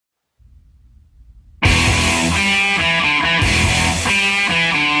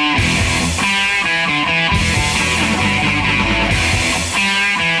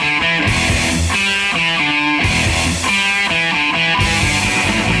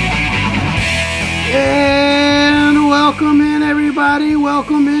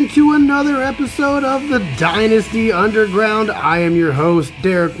welcome into another episode of the Dynasty Underground. I am your host,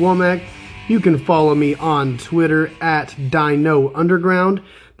 Derek Womack. You can follow me on Twitter at Dino Underground.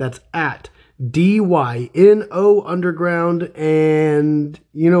 That's at DYNO Underground. And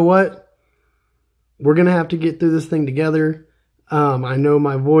you know what? We're going to have to get through this thing together. I know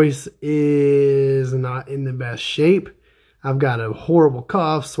my voice is not in the best shape. I've got a horrible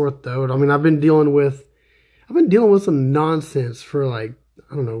cough, sore throat. I mean, I've been dealing with some nonsense for like,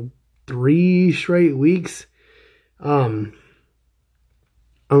 I don't know, 3 straight weeks. I'm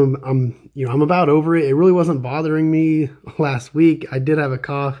about over it. It really wasn't bothering me last week. I did have a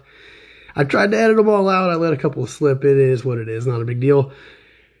cough. I tried to edit them all out. I let a couple slip. It is what it is. Not a big deal.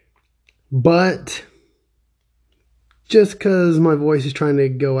 But just because my voice is trying to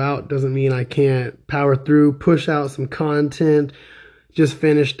go out doesn't mean I can't power through, push out some content. Just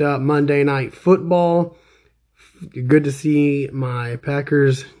finished up Monday Night Football. Good to see my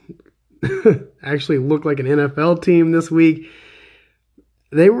Packers actually look like an NFL team this week.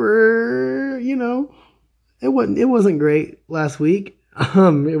 They were, it wasn't great last week.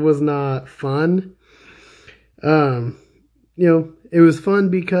 It was not fun. It was fun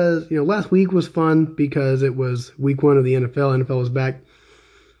because, last week was fun because it was week 1 of the NFL. NFL was back.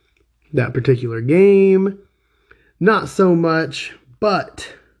 That particular game, not so much,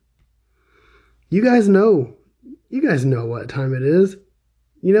 but you guys know what time it is.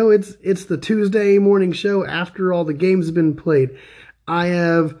 It's the Tuesday morning show after all the games have been played. I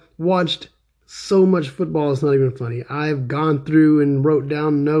have watched so much football, it's not even funny. I've gone through and wrote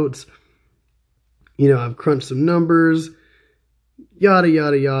down notes. I've crunched some numbers. Yada,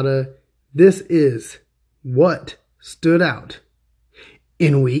 yada, yada. This is what stood out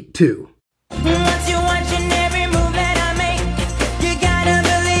in week 2.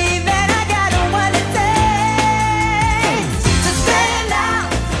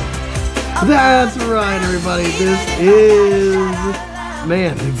 That's right, everybody. This is,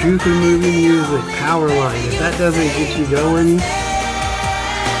 the Goofy movie music, Powerline. If that doesn't get you going,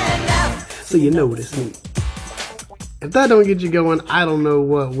 so you know what it's me. If that don't get you going, I don't know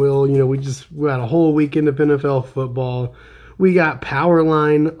what will. We had a whole weekend of NFL football. We got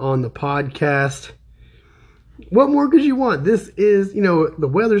Powerline on the podcast. What more could you want? This is, the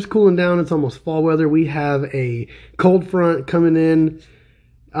weather's cooling down. It's almost fall weather. We have a cold front coming in.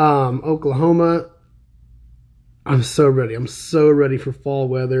 Oklahoma. I'm so ready. I'm so ready for fall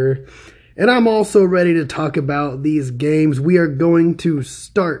weather. And I'm also ready to talk about these games. We are going to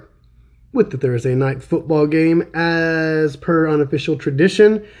start with the Thursday night football game as per unofficial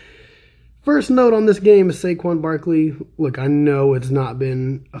tradition. First note on this game is Saquon Barkley. Look, I know it's not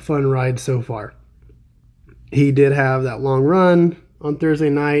been a fun ride so far. He did have that long run on Thursday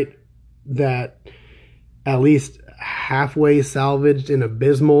night that at least halfway salvaged an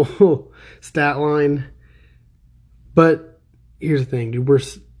abysmal stat line. But here's the thing, dude.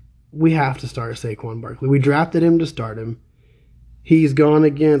 We have to start Saquon Barkley. We drafted him to start him. He's gone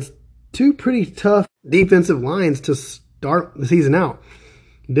against 2 pretty tough defensive lines to start the season out.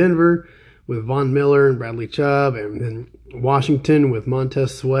 Denver with Von Miller and Bradley Chubb, and then Washington with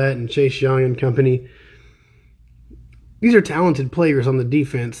Montez Sweat and Chase Young and company. These are talented players on the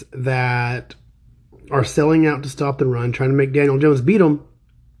defense that are selling out to stop the run, trying to make Daniel Jones beat them.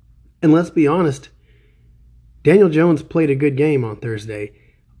 And let's be honest, Daniel Jones played a good game on Thursday.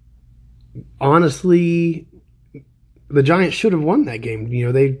 Honestly, the Giants should have won that game.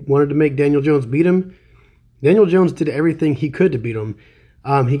 They wanted to make Daniel Jones beat him. Daniel Jones did everything he could to beat him.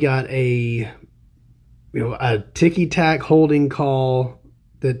 He got a ticky-tack holding call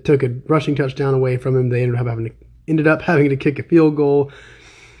that took a rushing touchdown away from him. They ended up having to kick a field goal.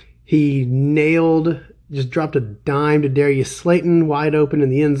 He just dropped a dime to Darius Slayton, wide open in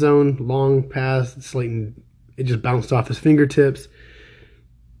the end zone. Long pass. Slayton, it just bounced off his fingertips.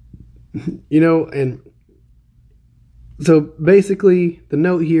 And so basically the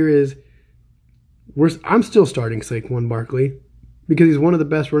note here is I'm still starting Saquon Barkley because he's one of the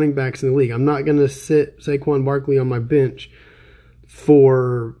best running backs in the league. I'm not going to sit Saquon Barkley on my bench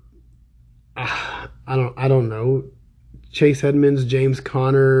for, I don't know, Chase Edmonds, James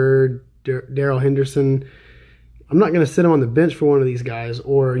Conner, Darrell Henderson. I'm not going to sit him on the bench for one of these guys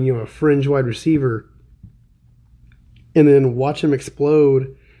or, a fringe wide receiver and then watch him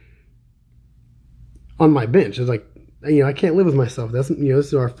explode on my bench. It's like, I can't live with myself. This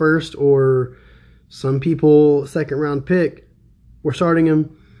is our first or some people second round pick. We're starting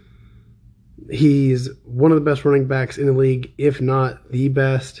him. He's one of the best running backs in the league, if not the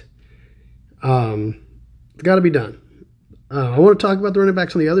best. It's got to be done. I want to talk about the running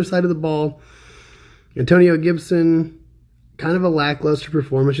backs on the other side of the ball. Antonio Gibson kind of a lackluster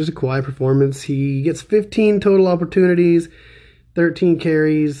performance, just a quiet performance. He gets 15 total opportunities, 13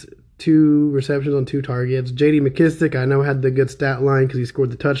 carries, 2 receptions on 2 targets. J.D. McKissick, I know, had the good stat line because he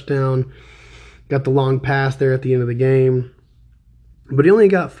scored the touchdown, got the long pass there at the end of the game. But he only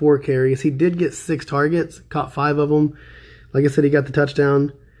got 4 carries. He did get 6 targets, caught 5 of them. Like I said, he got the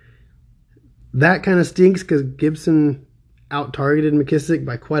touchdown. That kind of stinks because Gibson out-targeted McKissick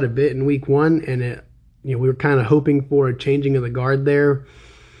by quite a bit in week 1, and we were kind of hoping for a changing of the guard there.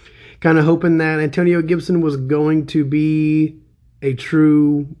 Kind of hoping that Antonio Gibson was going to be a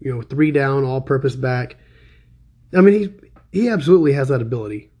true, 3-down, all-purpose back. I mean, he absolutely has that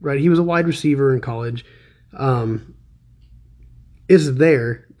ability, right? He was a wide receiver in college. It's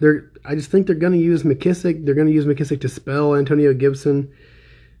there. I just think they're going to use McKissick. They're going to use McKissick to spell Antonio Gibson.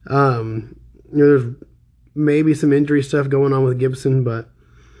 There's maybe some injury stuff going on with Gibson, but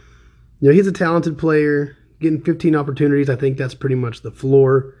he's a talented player. Getting 15 opportunities, I think that's pretty much the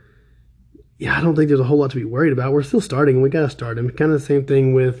floor. Yeah, I don't think there's a whole lot to be worried about. We're still starting, and we got to start him. Kind of the same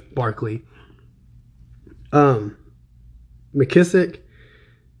thing with Barkley. McKissick,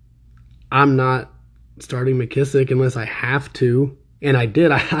 I'm not starting McKissick unless I have to. And I did.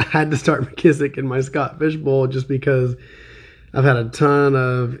 I had to start McKissick in my Scott Fish Bowl just because I've had a ton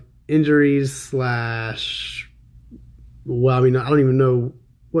of injuries / well, I mean, I don't even know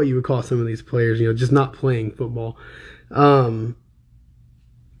what you would call some of these players, just not playing football.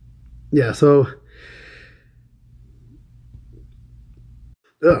 Yeah, so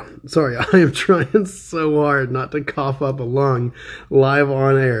sorry, I am trying so hard not to cough up a lung live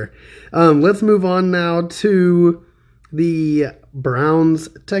on air. Let's move on now to the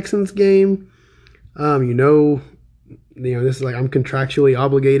Browns-Texans game. This is like I'm contractually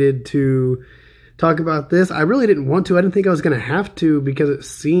obligated to talk about this. I really didn't want to. I didn't think I was going to have to because it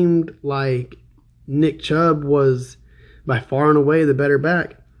seemed like Nick Chubb was by far and away the better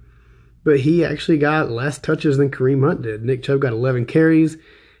back. But he actually got less touches than Kareem Hunt did. Nick Chubb got 11 carries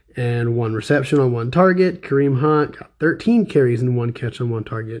and 1 reception on 1 target. Kareem Hunt got 13 carries and 1 catch on 1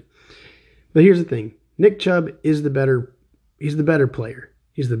 target. But here's the thing. Nick Chubb is the better player.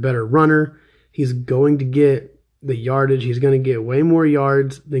 He's the better runner. He's going to get the yardage. He's going to get way more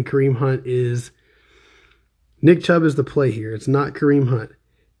yards than Kareem Hunt is. Nick Chubb is the play here. It's not Kareem Hunt.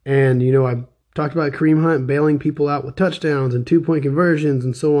 And, I talked about Kareem Hunt bailing people out with touchdowns and 2-point conversions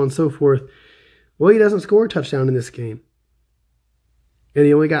and so on and so forth. Well, he doesn't score a touchdown in this game. And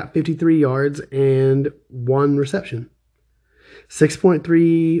he only got 53 yards and 1 reception.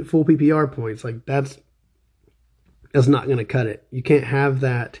 6.3 full PPR points. Like, that's not going to cut it. You can't have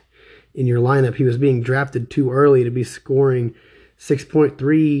that in your lineup. He was being drafted too early to be scoring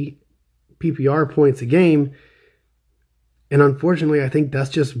 6.3 PPR points a game. And unfortunately, I think that's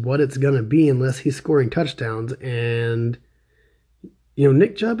just what it's going to be unless he's scoring touchdowns. And,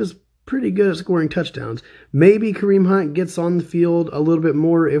 Nick Chubb is pretty good at scoring touchdowns. Maybe Kareem Hunt gets on the field a little bit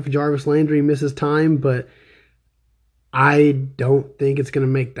more if Jarvis Landry misses time, but I don't think it's going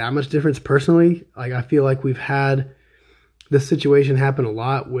to make that much difference personally. Like, I feel like we've had this situation happen a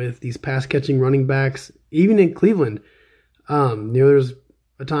lot with these pass-catching running backs, even in Cleveland. There's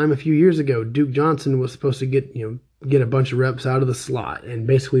a time a few years ago, Duke Johnson was supposed to get a bunch of reps out of the slot and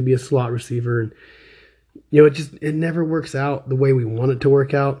basically be a slot receiver. And, it never works out the way we want it to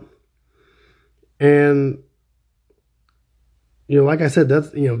work out. And, like I said, that's,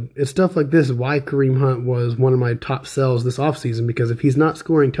 it's stuff like this why Kareem Hunt was one of my top sells this offseason, because if he's not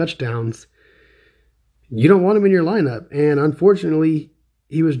scoring touchdowns, you don't want him in your lineup. And unfortunately,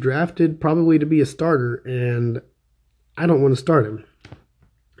 he was drafted probably to be a starter, and I don't want to start him.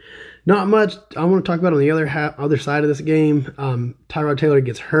 Not much I want to talk about on the other side of this game. Tyrod Taylor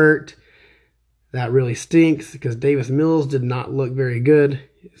gets hurt. That really stinks because Davis Mills did not look very good.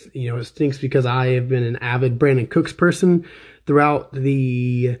 It stinks because I have been an avid Brandon Cooks person throughout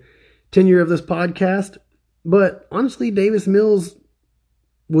the tenure of this podcast. But honestly, Davis Mills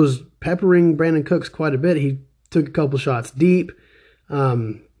was peppering Brandon Cooks quite a bit. He took a couple shots deep.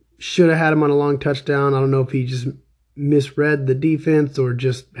 Should have had him on a long touchdown. I don't know if he just misread the defense or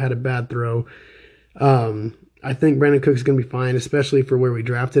just had a bad throw. I think Brandon Cooks is going to be fine, especially for where we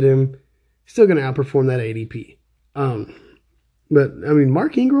drafted him. He's still going to outperform that ADP. But,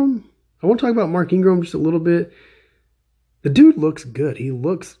 Mark Ingram, I want to talk about Mark Ingram just a little bit. The dude looks good. He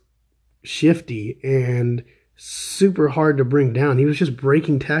looks shifty and super hard to bring down. He was just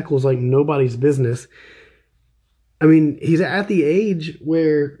breaking tackles like nobody's business. He's at the age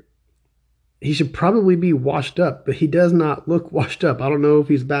where he should probably be washed up, but he does not look washed up. I don't know if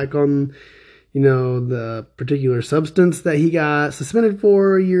he's back on, the particular substance that he got suspended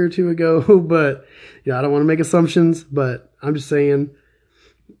for a year or two ago, but I don't want to make assumptions, but I'm just saying,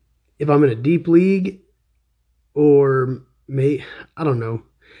 if I'm in a deep league or I don't know.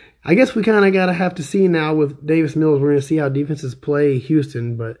 I guess we kind of got to have to see now with Davis Mills. We're going to see how defenses play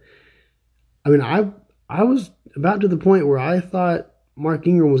Houston. But, I mean, I was about to the point where I thought Mark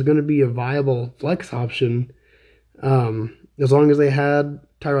Ingram was going to be a viable flex option. As long as they had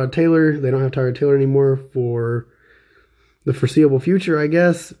Tyrod Taylor. They don't have Tyrod Taylor anymore for the foreseeable future, I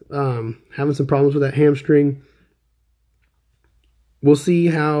guess. Having some problems with that hamstring. We'll see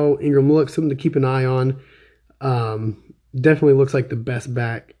how Ingram looks. Something to keep an eye on. Definitely looks like the best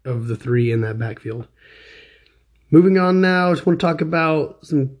back of the three in that backfield. Moving on now, I just want to talk about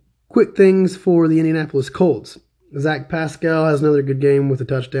some quick things for the Indianapolis Colts. Zach Pascal has another good game with a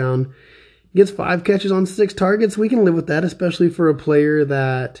touchdown. Gets 5 catches on 6 targets. We can live with that, especially for a player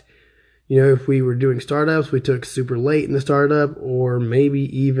that, if we were doing startups, we took super late in the startup, or maybe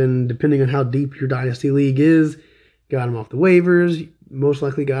even, depending on how deep your dynasty league is, got him off the waivers. Most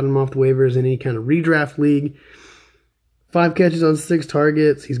likely got him off the waivers in any kind of redraft league. 5 catches on 6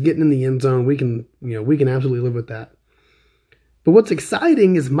 targets. He's getting in the end zone. We can absolutely live with that. But what's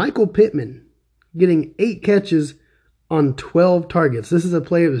exciting is Michael Pittman getting 8 catches on 12 targets. This is a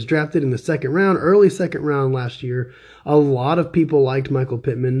player that was drafted in the second round, early second round last year. A lot of people liked Michael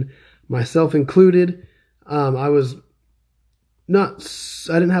Pittman, myself included. I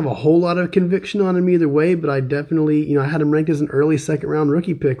didn't have a whole lot of conviction on him either way, but I definitely, I had him ranked as an early second round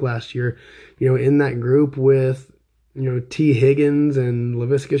rookie pick last year, in that group with, T. Higgins and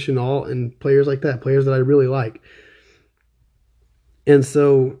Laviska Shenault and players like that, players that I really like. And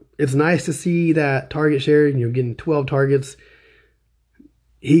so it's nice to see that target share, getting 12 targets.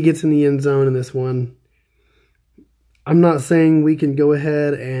 He gets in the end zone in this one. I'm not saying we can go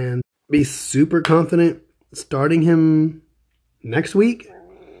ahead and be super confident starting him next week,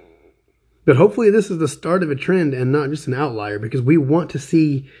 but hopefully this is the start of a trend and not just an outlier, because we want to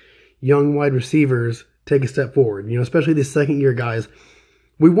see young wide receivers take a step forward, especially these second-year guys.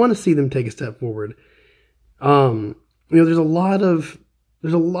 We want to see them take a step forward. There's a lot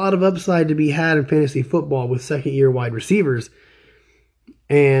of upside to be had in fantasy football with second-year wide receivers.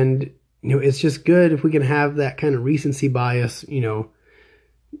 And, it's just good if we can have that kind of recency bias, the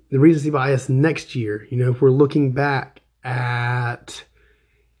recency bias next year, if we're looking back at,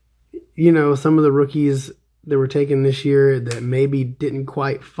 some of the rookies that were taken this year that maybe didn't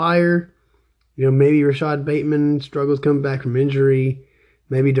quite fire. Maybe Rashad Bateman struggles coming back from injury.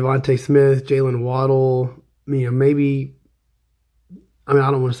 Maybe Devontae Smith, Jalen Waddle. I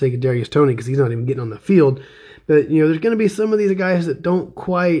don't want to say Kadarius Toney because he's not even getting on the field. But, there's going to be some of these guys that don't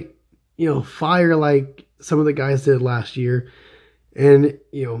quite, fire like some of the guys did last year. And,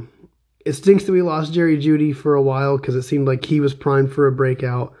 it stinks that we lost Jerry Jeudy for a while because it seemed like he was primed for a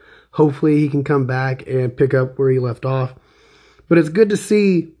breakout. Hopefully he can come back and pick up where he left off. But it's good to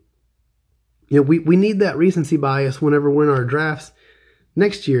see, we need that recency bias whenever we're in our drafts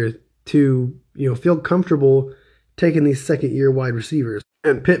next year to, feel comfortable taking these second-year wide receivers.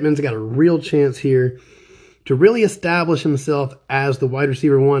 And Pittman's got a real chance here to really establish himself as the wide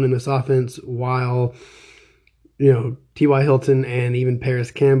receiver one in this offense while, T.Y. Hilton and even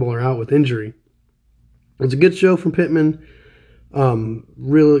Paris Campbell are out with injury. It's a good show from Pittman.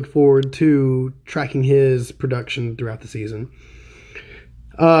 Really look forward to tracking his production throughout the season.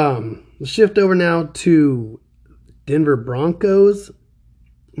 Let's shift over now to Denver Broncos.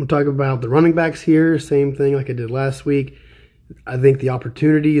 We'll talk about the running backs here. Same thing like I did last week. I think the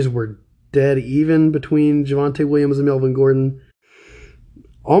opportunities were dead even between Javonte Williams and Melvin Gordon.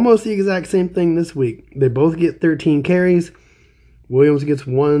 Almost the exact same thing this week. They both get 13 carries. Williams gets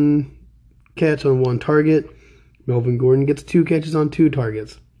 1 catch on 1 target. Melvin Gordon gets 2 catches on 2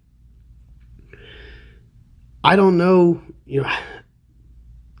 targets. I don't know,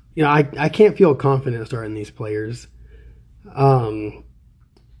 I can't feel confident starting these players. I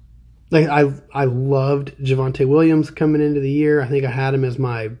loved Javonte Williams coming into the year. I think I had him as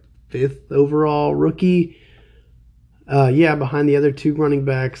my 5th overall rookie. Behind the other 2 running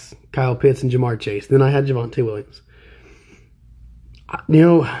backs, Kyle Pitts and Jamar Chase. Then I had Javonte Williams.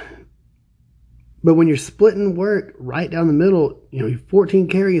 But when you're splitting work right down the middle, 14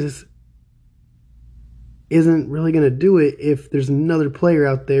 carries isn't really going to do it if there's another player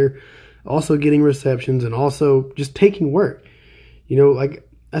out there also getting receptions and also just taking work. Like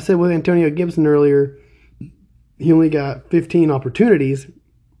I said with Antonio Gibson earlier, he only got 15 opportunities,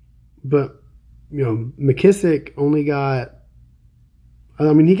 but, McKissick only got,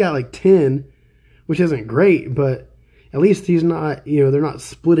 he got like 10, which isn't great, but at least he's not, they're not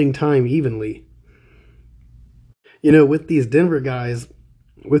splitting time evenly. With these Denver guys,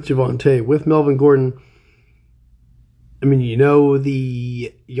 with Javonte, with Melvin Gordon, I mean,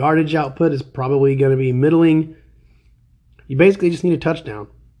 the yardage output is probably going to be middling. You basically just need a touchdown.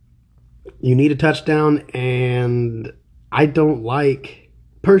 You need a touchdown, and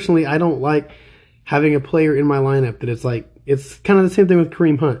personally, I don't like having a player in my lineup that it's kind of the same thing with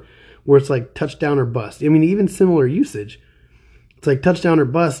Kareem Hunt, where it's like touchdown or bust. I mean, even similar usage. It's like touchdown or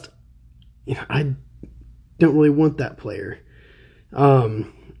bust. I don't really want that player.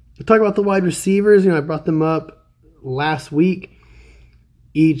 Talk about the wide receivers. I brought them up last week.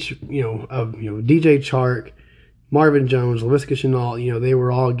 Each, DJ Chark, Marvin Jones, Laviska Shenault, they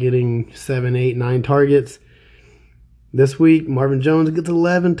were all getting 7, 8, 9 targets. This week, Marvin Jones gets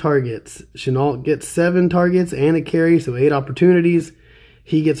 11 targets. Shenault gets 7 targets and a carry, so 8 opportunities.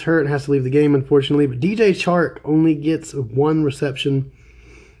 He gets hurt and has to leave the game, unfortunately. But DJ Chark only gets 1 reception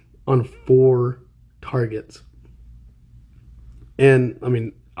on 4 targets. And, I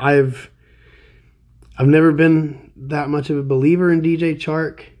mean, I've never been that much of a believer in DJ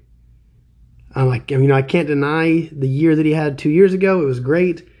Chark. I can't deny the year that he had 2 years ago. It was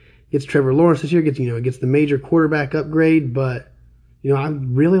great. Gets Trevor Lawrence this year. Gets the major quarterback upgrade. But, I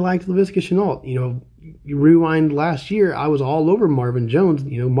really liked Laviska Shenault. You rewind last year, I was all over Marvin Jones.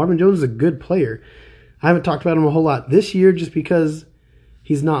 Marvin Jones is a good player. I haven't talked about him a whole lot this year just because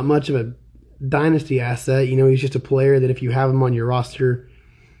he's not much of a dynasty asset. He's just a player that if you have him on your roster,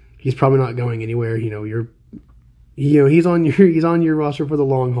 he's probably not going anywhere. He's on your roster for the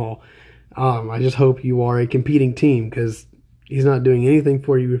long haul. I just hope you are a competing team because he's not doing anything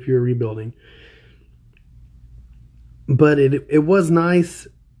for you if you're rebuilding. But it was nice,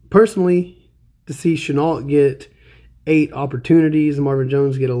 personally, to see Shenault get 8 opportunities and Marvin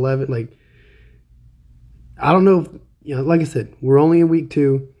Jones get 11. I don't know if, like I said, we're only in week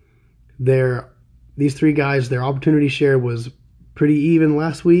 2. These 3 guys, their opportunity share was pretty even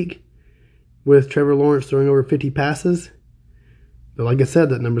last week with Trevor Lawrence throwing over 50 passes. But like I said,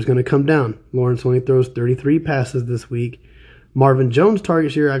 that number's going to come down. Lawrence only throws 33 passes this week. Marvin Jones'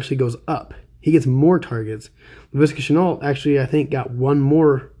 target share actually goes up. He gets more targets. Laviska Shenault actually, I think, got 1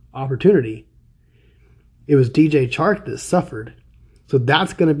 more opportunity. It was DJ Chark that suffered. So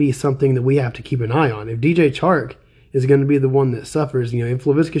that's going to be something that we have to keep an eye on. If DJ Chark is going to be the one that suffers, if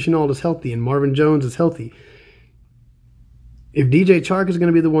Laviska Shenault is healthy and Marvin Jones is healthy, if DJ Chark is going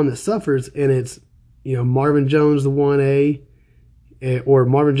to be the one that suffers and it's, Marvin Jones the 1A, or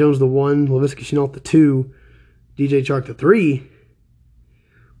Marvin Jones the 1, Laviska Shenault the 2, DJ Chark the 3,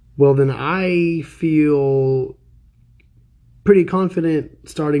 well, then I feel pretty confident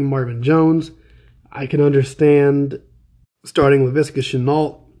starting Marvin Jones. I can understand starting Laviska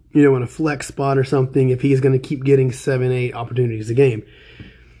Shenault, in a flex spot or something if he's going to keep getting 7, 8 opportunities a game.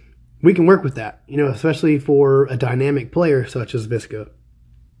 We can work with that, especially for a dynamic player such as Visca.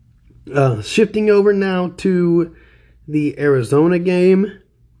 Shifting over now to the Arizona game.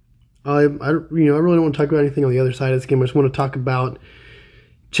 I really don't want to talk about anything on the other side of this game. I just want to talk about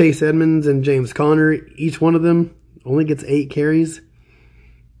Chase Edmonds and James Conner. Each one of them only gets 8 carries.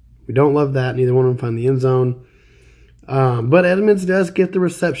 We don't love that. Neither one of them find the end zone. But Edmonds does get the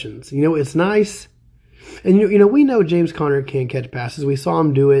receptions. It's nice. And, we know James Conner can catch passes. We saw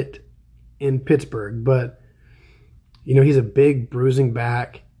him do it in Pittsburgh. But, he's a big bruising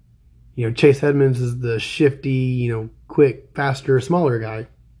back. Chase Edmonds is the shifty, quick, faster, smaller guy.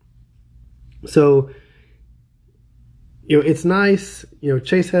 So, it's nice.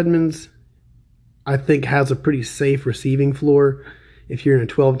 Chase Edmonds, I think, has a pretty safe receiving floor. If you're in a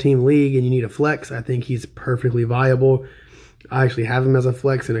 12-team league and you need a flex, I think he's perfectly viable. I actually have him as a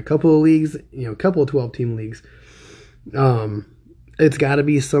flex in a couple of leagues, a couple of 12-team leagues. It's got to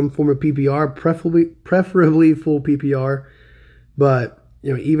be some form of PPR, preferably full PPR. But,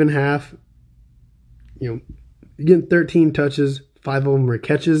 even half, you're getting 13 touches, 5 of them are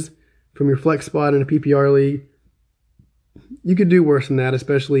catches from your flex spot in a PPR league. You could do worse than that,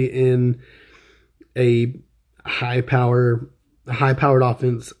 especially in a high-powered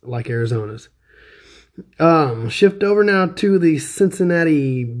offense like Arizona's. Shift over now to the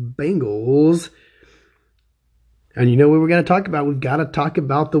Cincinnati Bengals. And what we're going to talk about? We've got to talk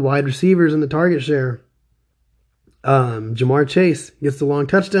about the wide receivers and the target share. Jamar Chase gets the long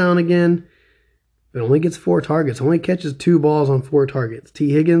touchdown again, but only gets 4 targets. Only catches 2 balls on 4 targets. T.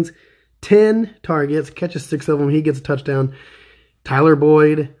 Higgins, 10 targets, catches 6 of them. He gets a touchdown. Tyler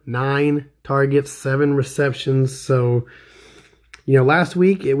Boyd, 9 targets, 7 receptions. So, last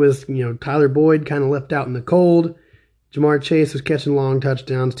week it was, Tyler Boyd kind of left out in the cold. Jamar Chase was catching long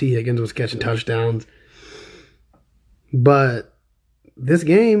touchdowns. T. Higgins was catching touchdowns. But this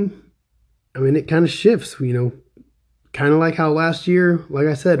game, it kind of shifts, kind of like how last year, like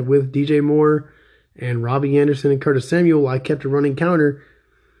I said, with DJ Moore and Robbie Anderson and Curtis Samuel, I kept a running counter.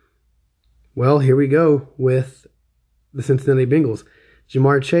 Well, here we go with the Cincinnati Bengals.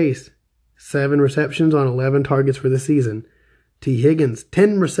 Jamar Chase, 7 receptions on 11 targets for the season. T. Higgins,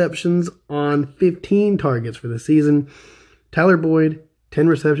 10 receptions on 15 targets for the season. Tyler Boyd, 10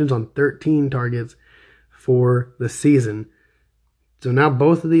 receptions on 13 targets for the season. So now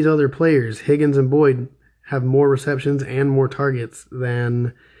both of these other players, Higgins and Boyd, have more receptions and more targets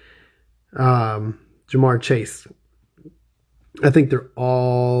than Jamar Chase. I think they're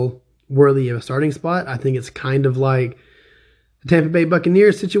all worthy of a starting spot. I think it's kind of like the Tampa Bay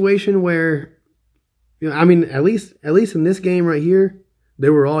Buccaneers situation where, at least in this game right here, they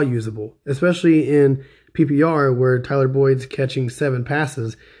were all usable, especially in PPR where Tyler Boyd's catching 7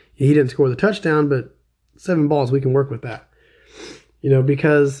 passes. He didn't score the touchdown, but 7 balls, we can work with that.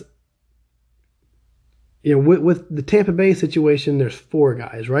 Because with the Tampa Bay situation, there's 4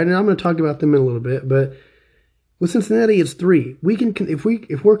 guys, right? And I'm going to talk about them in a little bit, but with Cincinnati, it's 3. We can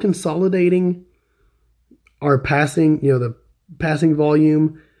if we're consolidating our passing, the passing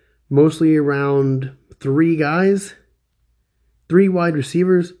volume mostly around 3 guys, 3 wide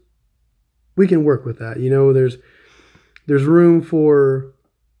receivers, we can work with that. There's room for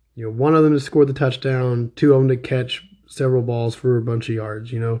one of them to score the touchdown, 2 of them to catch several balls for a bunch of yards.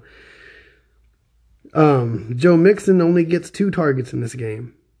 Joe Mixon only gets 2 targets in this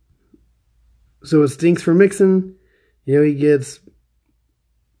game. So it stinks for Mixon. He gets,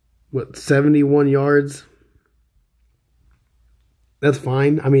 71 yards. That's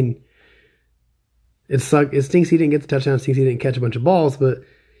fine. It stinks he didn't get the touchdown. It stinks he didn't catch a bunch of balls. But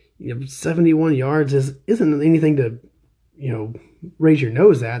 71 yards isn't anything to, raise your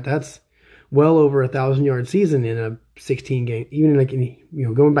nose at. That's well over 1,000-yard season in a 16 game.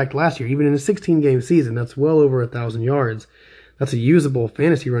 Even going back to last year, even in a 16-game season, that's well over 1,000 yards. That's a usable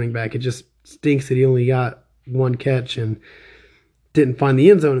fantasy running back. It just stinks that he only got 1 catch and didn't find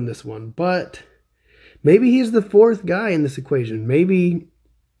the end zone in this one. But maybe he's the 4th guy in this equation. Maybe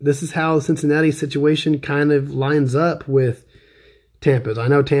this is how Cincinnati's situation kind of lines up with Tampa's. I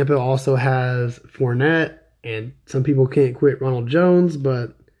know Tampa also has Fournette, and some people can't quit Ronald Jones,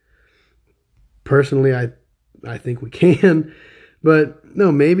 but personally, I think we can. But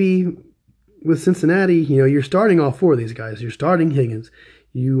no, maybe with Cincinnati, you're starting all 4 of these guys. You're starting Higgins.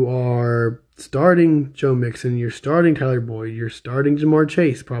 You are starting Joe Mixon. You're starting Tyler Boyd. You're starting Jamar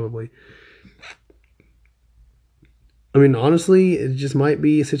Chase, probably. Honestly, it just might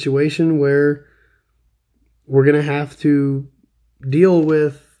be a situation where we're going to have to deal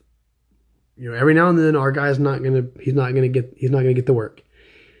with, every now and then our guy's he's not going to get the work.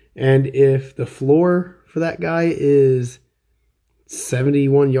 And if the floor for that guy is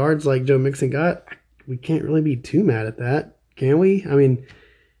 71 yards like Joe Mixon got, we can't really be too mad at that, can we?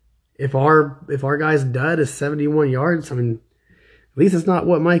 If our guy's dud is 71 yards, at least it's not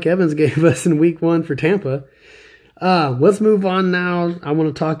what Mike Evans gave us in week 1 for Tampa. Let's move on now. I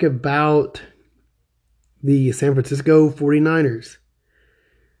want to talk about the San Francisco 49ers.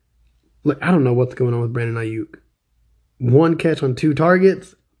 Look, I don't know what's going on with Brandon Ayuk. 1 catch on 2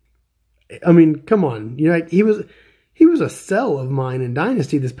 targets. Come on. He was a sell of mine in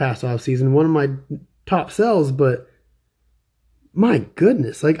Dynasty this past offseason, one of my top sells, but my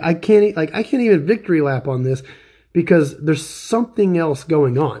goodness, I can't even victory lap on this because there's something else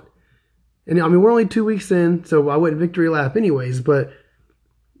going on. And we're only 2 weeks in, so I wouldn't victory lap anyways, but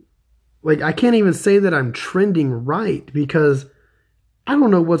I can't even say that I'm trending right because I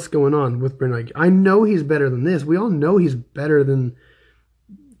don't know what's going on with Brandon Ayuk. I know he's better than this. We all know he's better than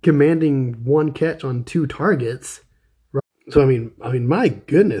commanding 1 catch on 2 targets. Right? So my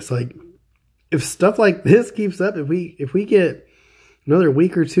goodness, if stuff like this keeps up, if we get another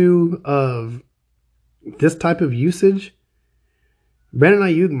week or 2 of this type of usage, Brandon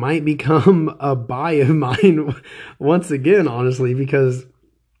Ayuk might become a buy of mine once again, honestly, because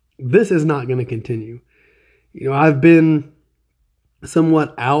this is not going to continue. I've been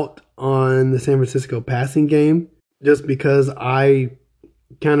somewhat out on the San Francisco passing game just because I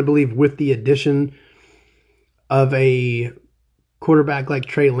kind of believe with the addition of a quarterback like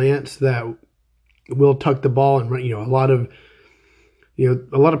Trey Lance that will tuck the ball and run, a lot of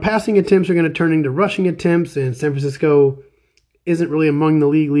passing attempts are going to turn into rushing attempts, and San Francisco isn't really among the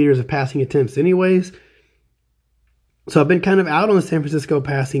league leaders of passing attempts anyways. So I've been kind of out on the San Francisco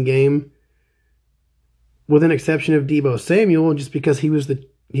passing game with an exception of Deebo Samuel, just because he was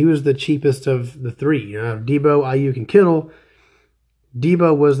the cheapest of the 3. Deebo, Ayuk, and Kittle.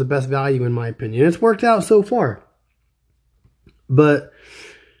 Deebo was the best value in my opinion. It's worked out so far. But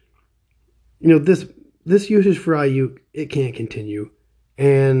this usage for Ayuk, it can't continue.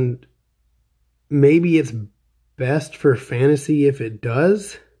 And maybe it's best for fantasy if it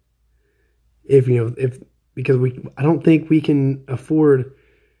does. Because I don't think we can afford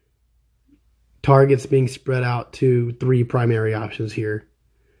targets being spread out to 3 primary options here.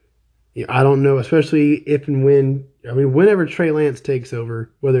 I don't know, especially if and when, whenever Trey Lance takes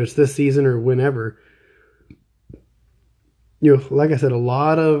over, whether it's this season or whenever, like I said, a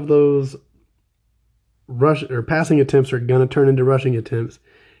lot of those rush or passing attempts are going to turn into rushing attempts.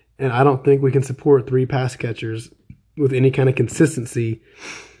 And I don't think we can support 3 pass catchers with any kind of consistency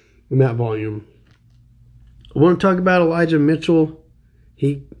in that volume. I want to talk about Elijah Mitchell.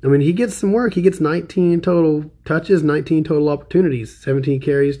 He gets some work. He gets 19 total touches, 19 total opportunities, 17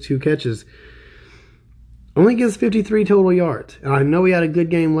 carries, 2 catches. Only gets 53 total yards. And I know he had a good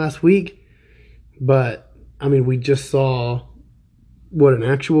game last week, but, we just saw what an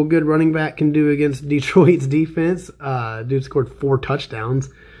actual good running back can do against Detroit's defense. Dude scored 4 touchdowns.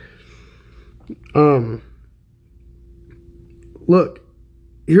 Look,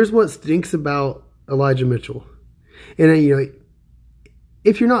 here's what stinks about Elijah Mitchell. And,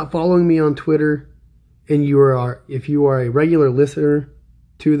 if you're not following me on Twitter and if you are a regular listener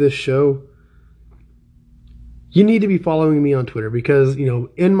to this show, you need to be following me on Twitter because,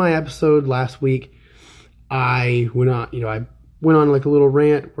 in my episode last week, I went on like a little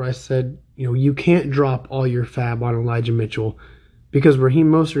rant where I said, you can't drop all your fab on Elijah Mitchell because Raheem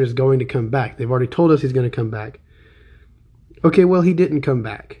Mostert is going to come back. They've already told us he's going to come back. Okay, well, he didn't come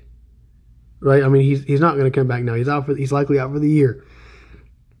back. Right? He's not going to come back now. He's likely out for the year.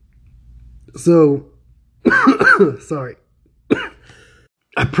 So, sorry.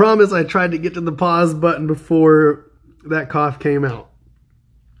 I promise I tried to get to the pause button before that cough came out.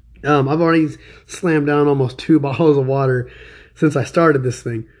 I've already slammed down almost 2 bottles of water since I started this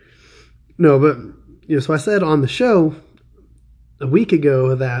thing. No, but, so I said on the show a week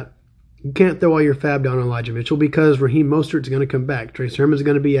ago that you can't throw all your fab down on Elijah Mitchell because Raheem Mostert's going to come back. Trey Sermon's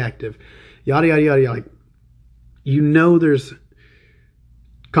going to be active. Yada, yada, yada, yada. There's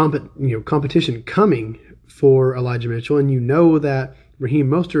competition coming for Elijah Mitchell, and that Raheem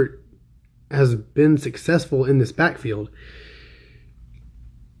Mostert has been successful in this backfield.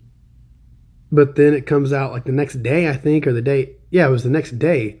 But then it comes out like the next day, I think, or it was the next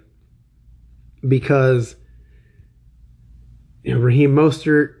day, because Raheem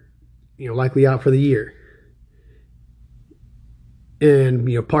Mostert, likely out for the year.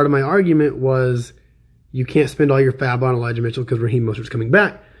 And part of my argument was you can't spend all your fab on Elijah Mitchell because Raheem Mostert's coming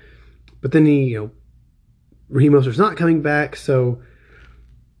back. But then Raheem Mostert's not coming back, so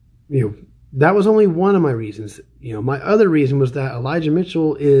that was only one of my reasons. My other reason was that Elijah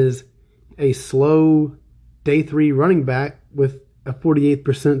Mitchell is a slow day 3 running back with a 48th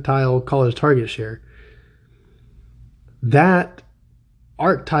percentile college target share. That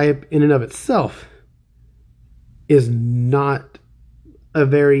archetype in and of itself is not a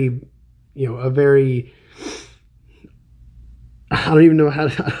very I don't even know how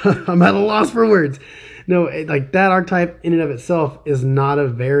to, I'm at a loss for words. No, like that archetype in and of itself is not a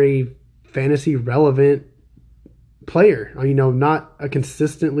very fantasy relevant player. Not a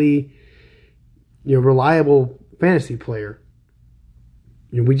consistently, reliable fantasy player.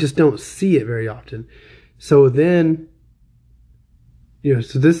 We just don't see it very often. So then,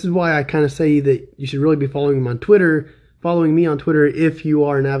 so this is why I kind of say that you should really be following me on Twitter if you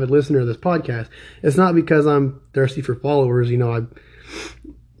are an avid listener of this podcast. It's not because I'm thirsty for followers.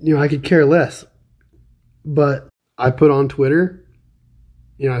 I could care less. But I put on Twitter,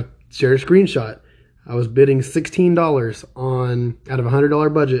 I shared a screenshot. I was bidding $16 out of a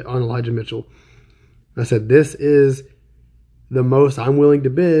 $100 budget on Elijah Mitchell. I said, this is the most I'm willing to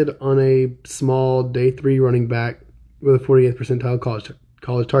bid on a small day 3 running back with a 48th percentile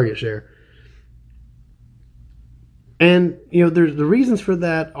college target share. And, there's the reasons for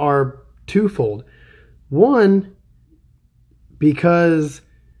that are twofold. One, because,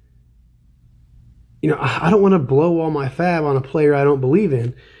 I don't want to blow all my fab on a player I don't believe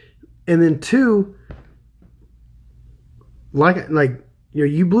in. And then 2,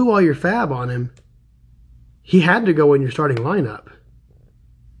 you blew all your fab on him. He had to go in your starting lineup.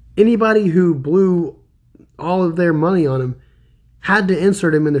 Anybody who blew all of their money on him had to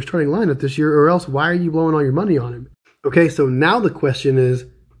insert him in their starting lineup this year, or else why are you blowing all your money on him? Okay, so now the question is,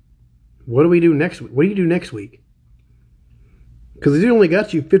 what do we do next week? What do you do next week? Because he only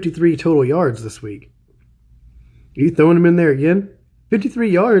got you 53 total yards this week. Are you throwing him in there again? 53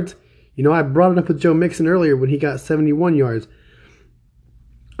 yards. I brought it up with Joe Mixon earlier when he got 71 yards.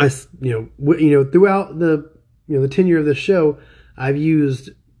 Throughout the tenure of this show, I've used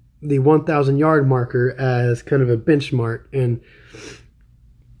the 1,000 yard marker as kind of a benchmark, and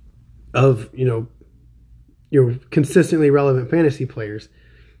of, your consistently relevant fantasy players.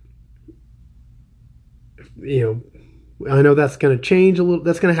 I know that's going to change a little.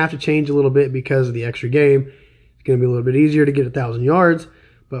 That's going to have to change a little bit because of the extra game. It's going to be a little bit easier to get 1,000 yards.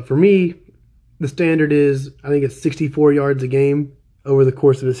 But for me, the standard is, I think it's 64 yards a game over the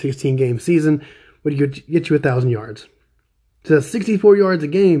course of a 16-game season would get you 1,000 yards. So that 64 yards a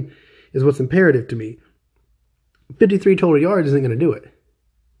game is what's imperative to me. 53 total yards isn't going to do it.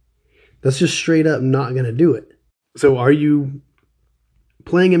 That's just straight up not going to do it. So are you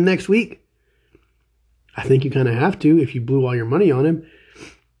playing him next week? I think you kind of have to if you blew all your money on him.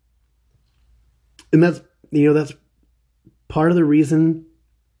 And that's part of the reason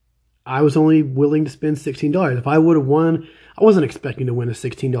I was only willing to spend $16. If I would have won, I wasn't expecting to win a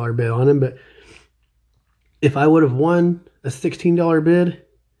 $16 bid on him, but if I would have won a $16 bid,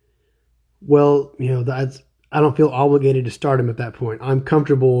 well, I don't feel obligated to start him at that point. I'm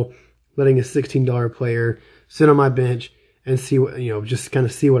comfortable letting a $16 player sit on my bench and see what, just kind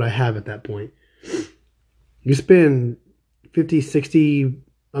of see what I have at that point. You spend 50, 60,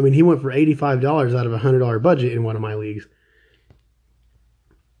 he went for $85 out of a $100 budget in one of my leagues.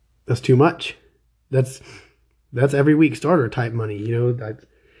 That's too much. That's every week starter type money.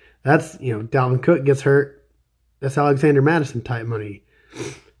 That's Dalvin Cook gets hurt. That's Alexander Madison type money.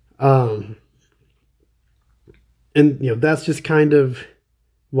 And that's just kind of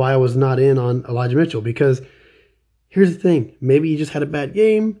why I was not in on Elijah Mitchell, because here's the thing. Maybe you just had a bad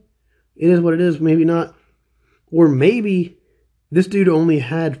game. It is what it is. Maybe not. Or maybe this dude only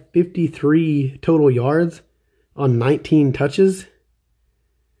had 53 total yards on 19 touches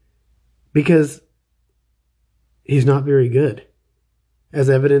because he's not very good, as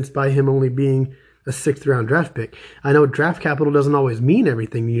evidenced by him only being a 6th round draft pick. I know draft capital doesn't always mean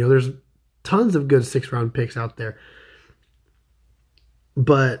everything. There's tons of good 6th round picks out there,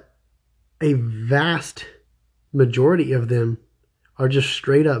 but a vast majority of them are just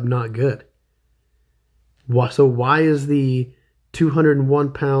straight up not good. So why is the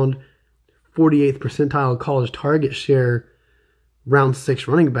 201-pound, 48th percentile college target share round 6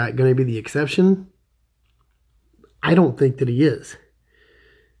 running back going to be the exception? I don't think that he is.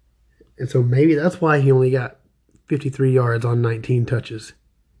 And so maybe that's why he only got 53 yards on 19 touches.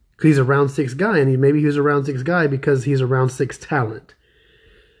 Because he's a round 6 guy, and maybe he's a round 6 guy because he's a round 6 talent.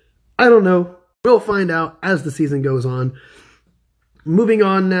 I don't know. We'll find out as the season goes on. Moving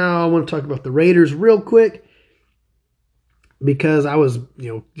on now, I want to talk about the Raiders real quick, because I was,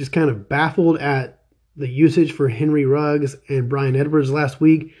 just kind of baffled at the usage for Henry Ruggs and Bryan Edwards last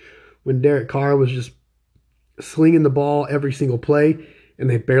week when Derek Carr was just slinging the ball every single play and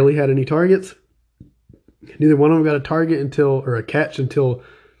they barely had any targets. Neither one of them got a target or a catch until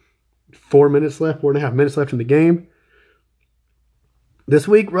 4.5 minutes left in the game. This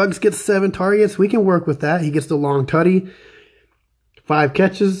week, Ruggs gets 7 targets. We can work with that. He gets the long tutty. 5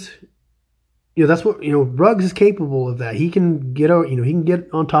 catches. That's what, Ruggs is capable of that. He can get he can get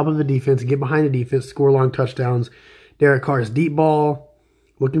on top of the defense, get behind the defense, score long touchdowns. Derek Carr's deep ball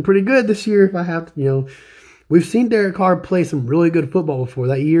looking pretty good this year. If I have to, we've seen Derek Carr play some really good football before.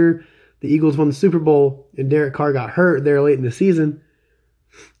 That year, the Eagles won the Super Bowl and Derek Carr got hurt there late in the season.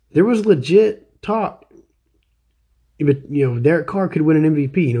 There was legit talk. But, Derek Carr could win an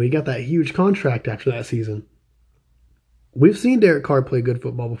MVP. He got that huge contract after that season. We've seen Derek Carr play good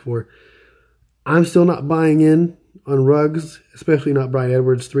football before. I'm still not buying in on Ruggs, especially not Bryan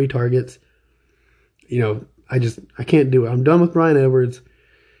Edwards, 3 targets. I can't do it. I'm done with Bryan Edwards.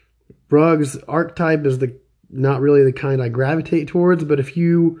 Ruggs' archetype is not really the kind I gravitate towards, but if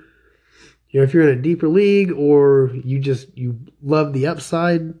you're in a deeper league or you love the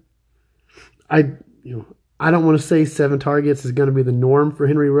upside, I don't want to say 7 targets is going to be the norm for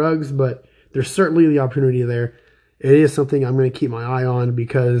Henry Ruggs, but there's certainly the opportunity there. It is something I'm going to keep my eye on,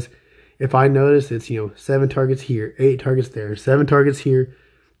 because if I notice it's, 7 targets here, 8 targets there, 7 targets here,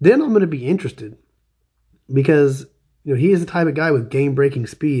 then I'm going to be interested, because, he is the type of guy with game-breaking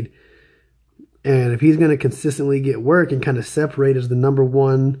speed. And if he's going to consistently get work and kind of separate as the number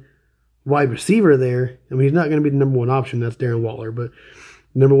 1 wide receiver there, he's not going to be the number 1 option. That's Darren Waller, but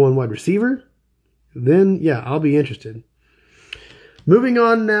number 1 wide receiver, then, yeah, I'll be interested. Moving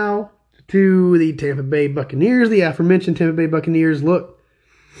on now to the Tampa Bay Buccaneers. The aforementioned Tampa Bay Buccaneers. Look,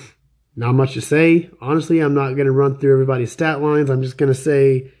 not much to say. Honestly, I'm not going to run through everybody's stat lines. I'm just going to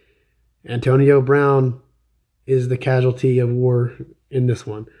say Antonio Brown is the casualty of war in this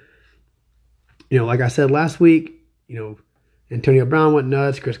one. Like I said last week, Antonio Brown went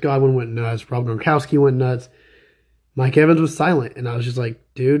nuts. Chris Godwin went nuts. Rob Gronkowski went nuts. Mike Evans was silent. And I was just like,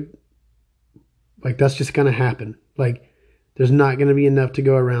 dude, that's just going to happen. There's not going to be enough to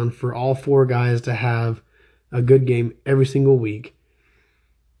go around for all 4 guys to have a good game every single week.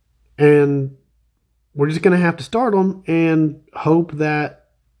 And we're just going to have to start them and hope that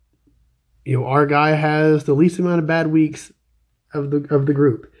our guy has the least amount of bad weeks of the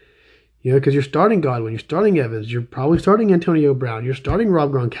group. Because you're starting Godwin, you're starting Evans, you're probably starting Antonio Brown, you're starting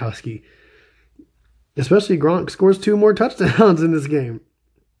Rob Gronkowski. Especially Gronk scores 2 more touchdowns in this game.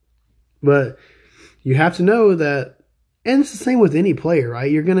 But you have to know that, and it's the same with any player,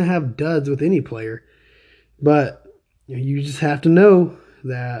 right? You're going to have duds with any player. But you just have to know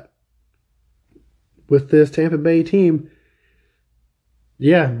that with this Tampa Bay team,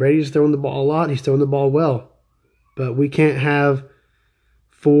 yeah, Brady's throwing the ball a lot. He's throwing the ball well. But we can't have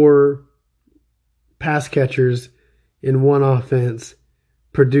 4 pass catchers in one offense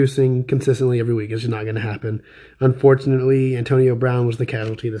producing consistently every week. It's just not going to happen. Unfortunately, Antonio Brown was the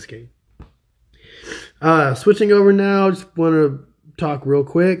casualty of this game. Switching over now, just want to talk real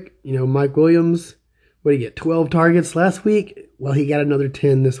quick. Mike Williams, what did he get? 12 targets last week? Well, he got another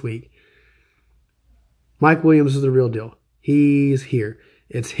 10 this week. Mike Williams is the real deal. He's here.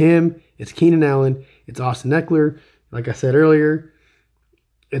 It's him. It's Keenan Allen. It's Austin Eckler. Like I said earlier,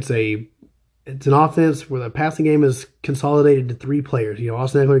 it's an offense where the passing game is consolidated to 3 players.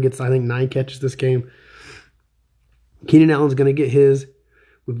 Austin Eckler gets, I think, 9 catches this game. Keenan Allen's going to get his.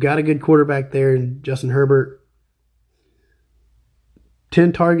 We've got a good quarterback there in Justin Herbert.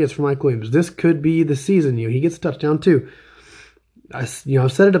 10 targets for Mike Williams. This could be the season. He gets a touchdown too. I've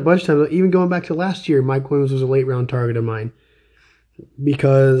said it a bunch of times. Even going back to last year, Mike Williams was a late round target of mine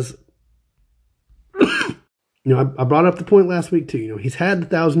because I brought up the point last week too. He's had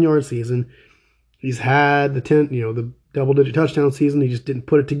the 1,000-yard season. He's had the the double-digit touchdown season. He just didn't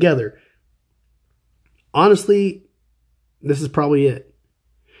put it together. Honestly, this is probably it.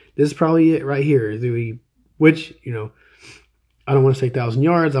 This is probably it right here. Which, I don't want to say 1,000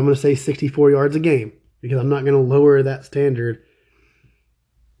 yards. I'm going to say 64 yards a game because I'm not going to lower that standard.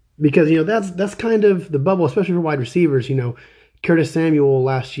 Because, that's kind of the bubble, especially for wide receivers. Curtis Samuel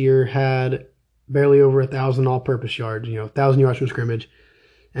last year had barely over 1,000 all-purpose yards, 1,000 yards from scrimmage.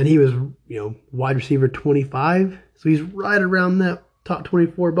 And he was, wide receiver 25. So he's right around that top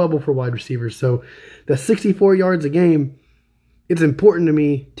 24 bubble for wide receivers. So the 64 yards a game, it's important to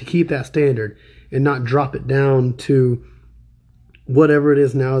me to keep that standard and not drop it down to whatever it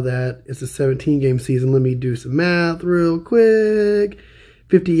is now that it's a 17-game season. Let me do some math real quick.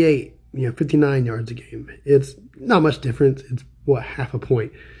 58, 59 yards a game. It's not much difference. It's, half a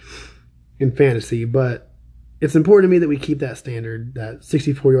point in fantasy. But it's important to me that we keep that standard, that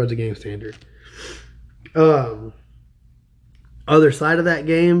 64 yards a game standard. Other side of that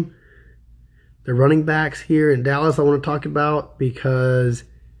game, the running backs here in Dallas I want to talk about because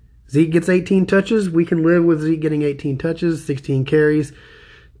Zeke gets 18 touches. We can live with Zeke getting 18 touches, 16 carries,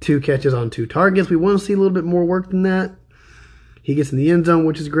 2 catches on 2 targets. We want to see a little bit more work than that. He gets in the end zone,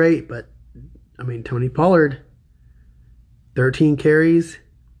 which is great, but, Tony Pollard, 13 carries,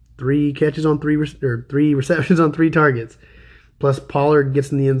 3 catches on 3 receptions on 3 targets. Plus Pollard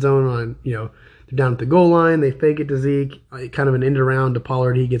gets in the end zone on, they're down at the goal line. They fake it to Zeke, kind of an end around to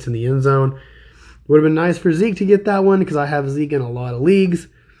Pollard. He gets in the end zone. Would have been nice for Zeke to get that one because I have Zeke in a lot of leagues.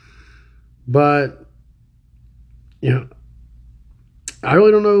 But, I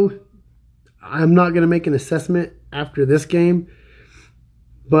really don't know. I'm not going to make an assessment after this game.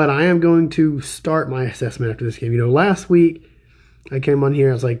 But I am going to start my assessment after this game. Last week I came on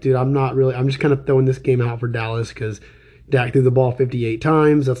here. I was like, dude, I'm just kind of throwing this game out for Dallas because Dak threw the ball 58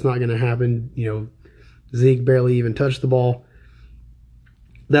 times. That's not going to happen. Zeke barely even touched the ball.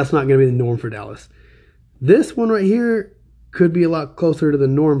 That's not going to be the norm for Dallas. This one right here could be a lot closer to the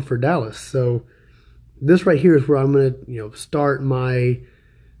norm for Dallas. So this right here is where I'm going to, start my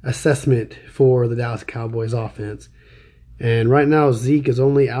assessment for the Dallas Cowboys offense. And right now Zeke is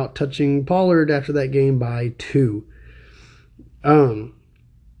only out touching Pollard after that game by 2.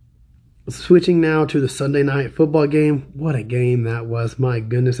 Switching now to the Sunday night football game. What a game that was, my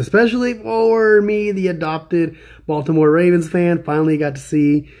goodness. Especially for me, the adopted Baltimore Ravens fan. Finally got to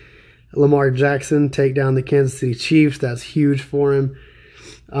see Lamar Jackson take down the Kansas City Chiefs. That's huge for him.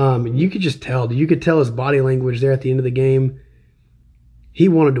 You could just tell. You could tell his body language there at the end of the game. He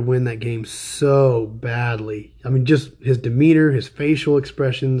wanted to win that game so badly. Just his demeanor, his facial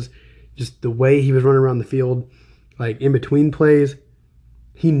expressions, just the way he was running around the field, like in between plays.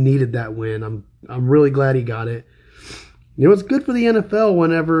 He needed that win. I'm really glad he got it. It's good for the NFL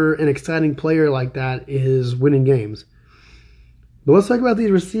whenever an exciting player like that is winning games. But let's talk about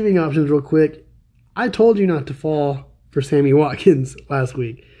these receiving options real quick. I told you not to fall for Sammy Watkins last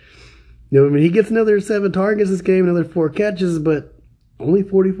week. I mean, he gets another 7 targets this game, another 4 catches, but only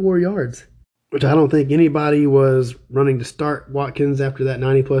 44 yards, which I don't think anybody was running to start Watkins after that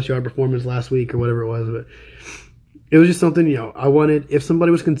 90-plus yard performance last week or whatever it was. But it was just something, I wanted, if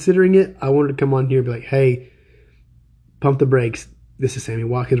somebody was considering it, I wanted to come on here and be like, hey, pump the brakes. This is Sammy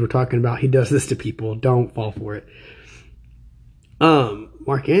Watkins we're talking about. He does this to people. Don't fall for it.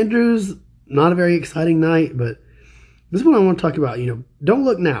 Mark Andrews, not a very exciting night, but this is what I want to talk about. Don't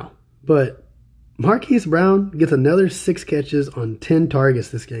look now, but Marquise Brown gets another 6 catches on 10 targets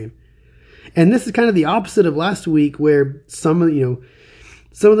this game. And this is kind of the opposite of last week, where some of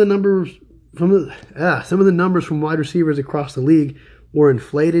the numbers from wide receivers across the league were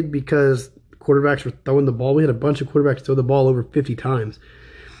inflated because quarterbacks were throwing the ball. We had a bunch of quarterbacks throw the ball over 50 times.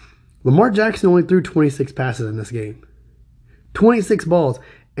 Lamar Jackson only threw 26 passes in this game. 26 balls,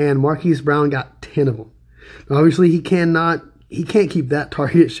 and Marquise Brown got 10 of them. Now, obviously, he can't keep that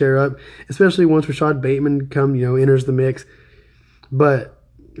target share up, especially once Rashad Bateman enters the mix. But,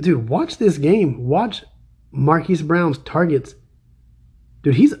 dude, watch this game. Watch Marquise Brown's targets.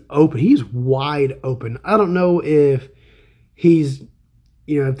 Dude, he's open. He's wide open. I don't know if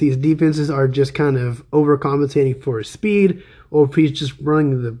if these defenses are just kind of overcompensating for his speed, or if he's just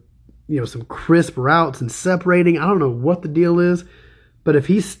running some crisp routes and separating. I don't know what the deal is, but if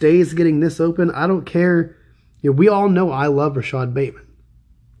he stays getting this open, I don't care. We all know I love Rashad Bateman.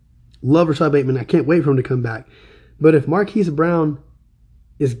 Love Rashad Bateman. I can't wait for him to come back. But if Marquise Brown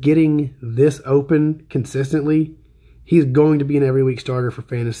is getting this open consistently, he's going to be an every week starter for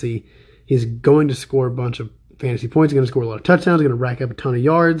fantasy. He's going to score a bunch of fantasy points. He's going to score a lot of touchdowns. He's going to rack up a ton of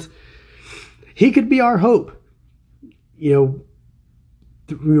yards. He could be our hope.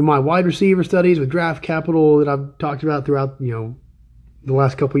 My wide receiver studies with draft capital that I've talked about throughout, the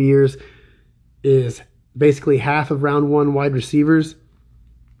last couple of years is basically half of round 1 wide receivers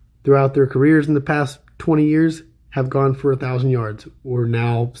throughout their careers in the past 20 years have gone for 1,000 yards, or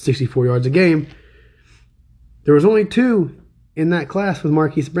now 64 yards a game. There was only 2 in that class with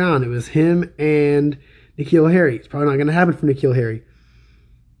Marquise Brown. It was him and N'Keal Harry. It's probably not going to happen for N'Keal Harry.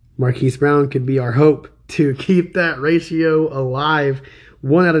 Marquise Brown could be our hope to keep that ratio alive.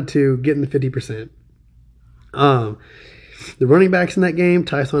 1 out of 2 getting the 50%. The running backs in that game,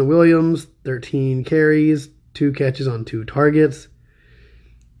 Tyson Williams, 13 carries, 2 catches on 2 targets.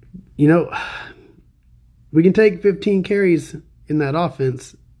 We can take 15 carries in that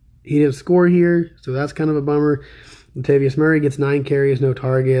offense. He didn't score here, so that's kind of a bummer. Latavius Murray gets 9 carries, no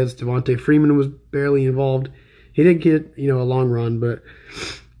targets. Devontae Freeman was barely involved. He did get, a long run, but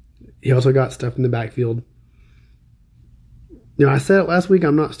he also got stuff in the backfield. I said it last week,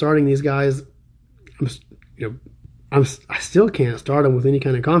 I'm not starting these guys. I still can't start them with any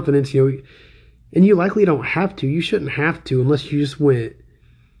kind of confidence, and you likely don't have to. You shouldn't have to unless you just went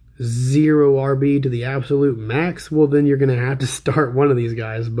 0 RB to the absolute max. Well, then you're going to have to start one of these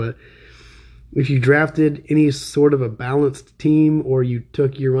guys. But if you drafted any sort of a balanced team, or you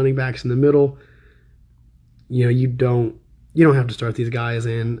took your running backs in the middle, you don't have to start these guys.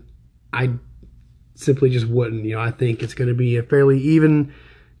 And I simply just wouldn't. I think it's going to be a fairly even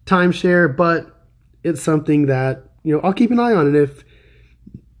timeshare, but it's something that I'll keep an eye on. And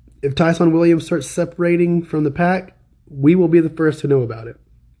if Tyson Williams starts separating from the pack, we will be the first to know about it.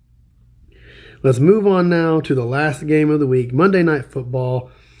 Let's move on now to the last game of the week, Monday Night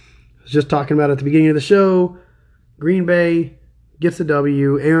Football. I was just talking about it at the beginning of the show. Green Bay gets a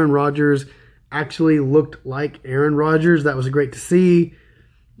W. Aaron Rodgers actually looked like Aaron Rodgers. That was great to see.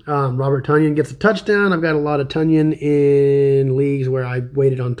 Robert Tonyan gets a touchdown. I've got a lot of Tonyan in leagues where I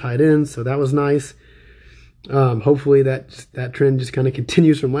waited on tight ends, so that was nice. Hopefully that trend just kind of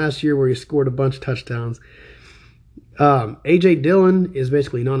continues from last year, where he scored a bunch of touchdowns. A.J. Dillon is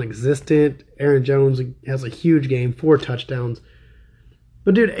basically non-existent. Aaron Jones has a huge game, 4 touchdowns.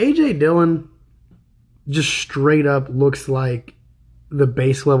 But dude, A.J. Dillon just straight up looks like the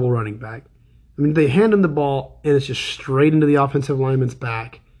base level running back. I mean, they hand him the ball and it's just straight into the offensive lineman's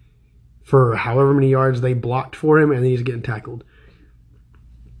back for however many yards they blocked for him, and then he's getting tackled.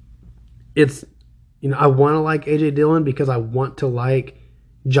 It's, I want to like A.J. Dillon because I want to like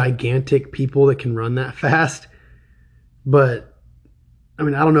gigantic people that can run that fast. But, I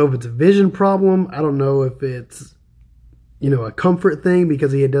mean, I don't know if it's a vision problem. I don't know if it's, a comfort thing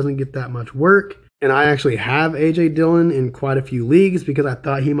because he doesn't get that much work. And I actually have A.J. Dillon in quite a few leagues because I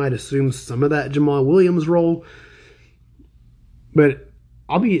thought he might assume some of that Jamal Williams role. But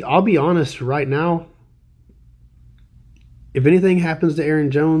I'll be honest right now. If anything happens to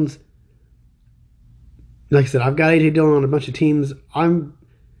Aaron Jones, like I said, I've got A.J. Dillon on a bunch of teams. I'm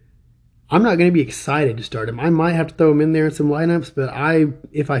I'm not going to be excited to start him. I might have to throw him in there in some lineups, but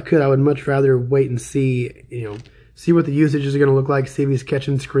if I could, I would much rather wait and see, see what the usage is going to look like, see if he's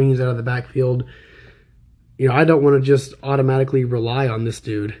catching screens out of the backfield. I don't want to just automatically rely on this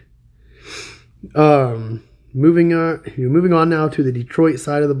dude. Moving on now to the Detroit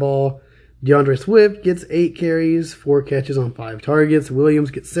side of the ball. DeAndre Swift gets 8 carries, 4 catches on 5 targets.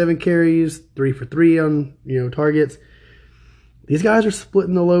 Williams gets 7 carries, 3 for 3 on targets. These guys are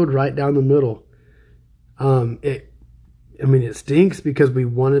splitting the load right down the middle. It stinks because we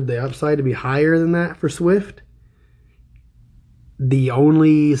wanted the upside to be higher than that for Swift. The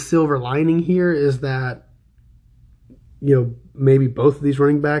only silver lining here is that maybe both of these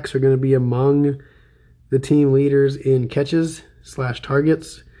running backs are going to be among the team leaders in catches /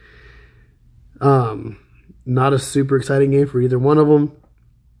 targets. Not a super exciting game for either one of them.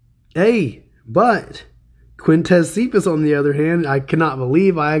 Hey, but Quintez Cephas, on the other hand, I cannot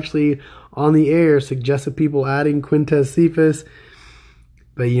believe I actually, on the air, suggested people adding Quintez Cephas.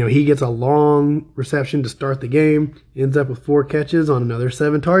 But, he gets a long reception to start the game, ends up with 4 catches on another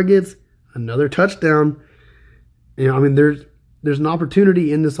 7 targets, another touchdown. There's an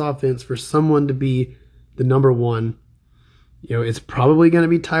opportunity in this offense for someone to be the number one. It's probably going to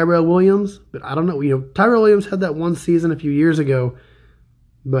be Tyrell Williams, but I don't know. Tyrell Williams had that one season a few years ago,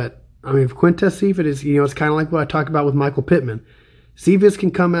 but if Quintez Cephas is, it's kind of like what I talked about with Michael Pittman. Cephas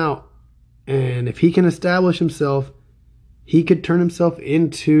can come out, and if he can establish himself, he could turn himself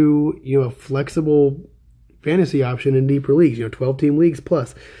into, a flexible fantasy option in deeper leagues, 12-team leagues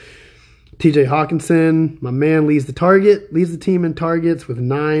plus. TJ Hawkinson, my man, leads the team in targets with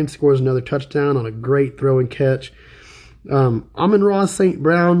 9, scores another touchdown on a great throw and catch. Amon-Ra St.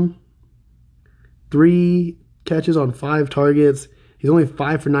 Brown, 3 catches on 5 targets. He's only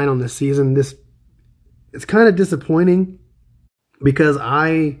 5 for 9 on this season. It's kind of disappointing because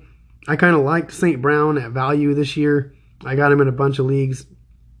I kind of liked St. Brown at value this year. I got him in a bunch of leagues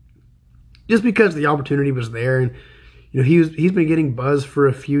just because the opportunity was there, and he's been getting buzz for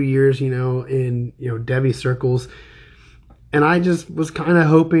a few years, in Devy circles, and I just was kind of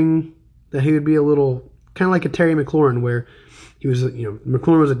hoping that he would be a little kind of like a Terry McLaurin, where he was,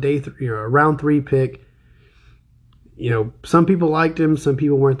 McLaurin was a round 3 pick. Some people liked him, some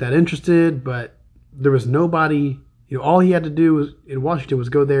people weren't that interested, but there was nobody. All he had to do in Washington was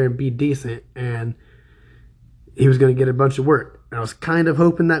go there and be decent, and he was going to get a bunch of work. And I was kind of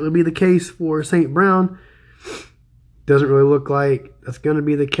hoping that would be the case for St. Brown. Doesn't really look like that's going to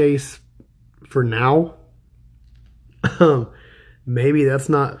be the case for now. Maybe that's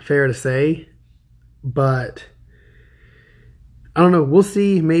not fair to say, but I don't know. We'll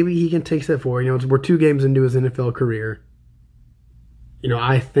see. Maybe he can take a step forward. We're 2 games into his NFL career.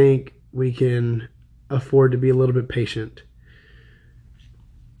 I think we can afford to be a little bit patient.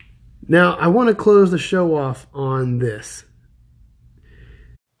 Now, I want to close the show off on this.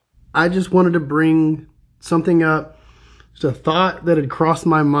 I just wanted to bring something up. It's a thought that had crossed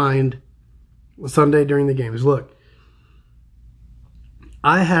my mind Sunday during the games. Look,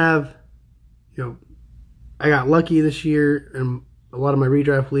 I have, I got lucky this year in a lot of my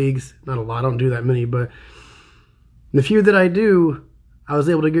redraft leagues. Not a lot, I don't do that many, but the few that I do, I was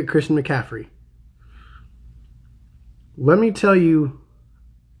able to get Christian McCaffrey. Let me tell you,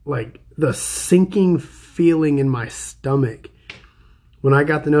 the sinking feeling in my stomach when I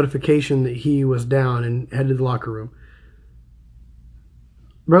got the notification that he was down and headed to the locker room.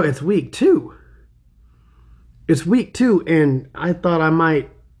 Bro, it's week 2. It's week 2, and I thought I might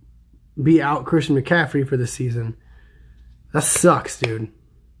be out Christian McCaffrey for the season. That sucks, dude.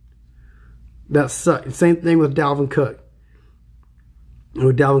 That sucks. Same thing with Dalvin Cook.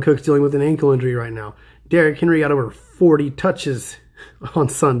 Dalvin Cook's dealing with an ankle injury right now. Derrick Henry got over 40 touches on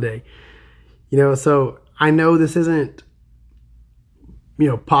Sunday. So I know this isn't,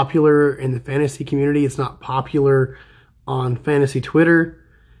 popular in the fantasy community. It's not popular on fantasy Twitter.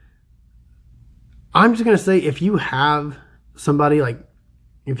 I'm just going to say, if you have somebody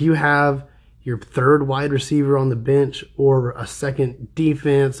if you have your 3rd wide receiver on the bench or a 2nd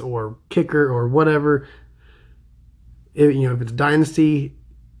defense or kicker or whatever, if it's dynasty,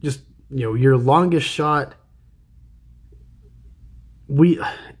 just, your longest shot,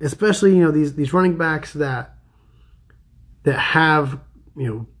 especially, these running backs that have,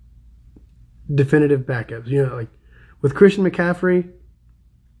 definitive backups, with Christian McCaffrey,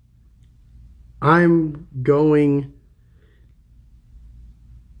 I'm going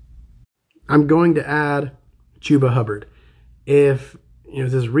to add Chuba Hubbard. If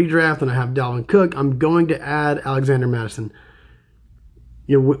this is redraft and I have Dalvin Cook, I'm going to add Alexander Madison.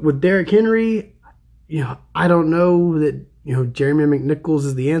 With Derrick Henry, I don't know that Jeremy McNichols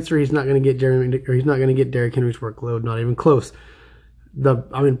is the answer. He's not going to get he's not going to get Derrick Henry's workload. Not even close.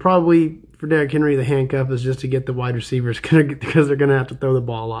 Probably for Derrick Henry, the handcuff is just to get the wide receivers because they're going to have to throw the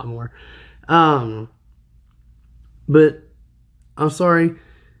ball a lot more. But I'm sorry,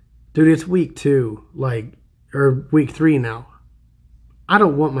 dude. It's week 2, or week 3 now. I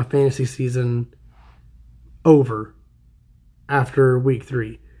don't want my fantasy season over after week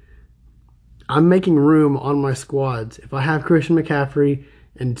 3. I'm making room on my squads. If I have Christian McCaffrey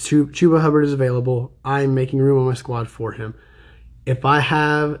and Chuba Hubbard is available, I'm making room on my squad for him. If I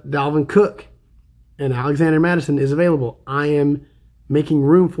have Dalvin Cook and Alexander Madison is available, I am making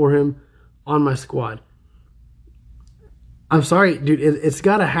room for him on my squad. I'm sorry, dude. It's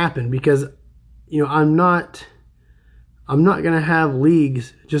got to happen because, I'm not going to have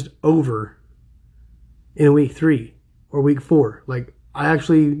leagues just over in week 3 or week 4. I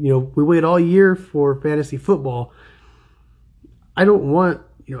actually, we wait all year for fantasy football. I don't want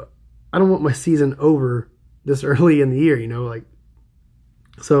my season over this early in the year,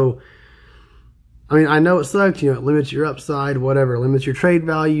 So, I know it sucks, it limits your upside, whatever, limits your trade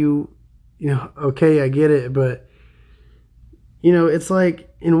value, okay, I get it, but, it's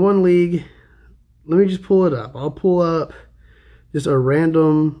like in one league, let me just pull it up. I'll pull up just a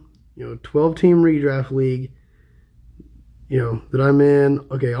random, 12-team redraft league, that I'm in.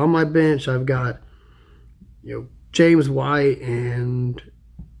 Okay, on my bench, I've got, James White and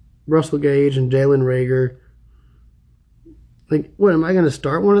Russell Gage and Jalen Reagor. What, am I going to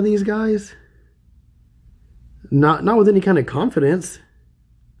start one of these guys? Not with any kind of confidence.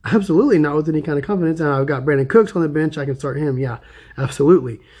 Absolutely not with any kind of confidence. And I've got Brandon Cooks on the bench. I can start him. Yeah,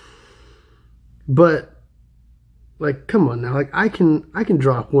 absolutely. But, come on now. I can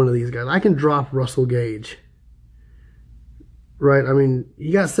drop one of these guys. I can drop Russell Gage. Right?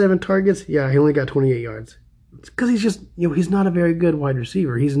 He got 7 targets. Yeah, he only got 28 yards. It's because he's just, he's not a very good wide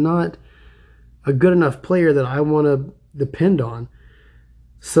receiver. He's not a good enough player that I want to depend on.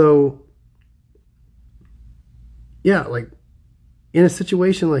 So, yeah, in a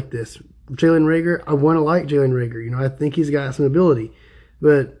situation like this, Jalen Reagor, I want to like Jalen Reagor. I think he's got some ability.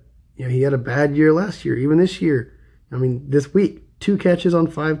 But, he had a bad year last year, even this year. This week, 2 catches on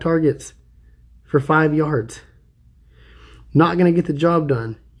 5 targets for 5 yards. Not going to get the job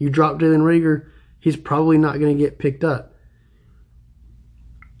done. You drop Jalen Reagor, he's probably not going to get picked up.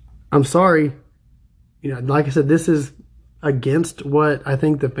 I'm sorry. Like I said, this is against what I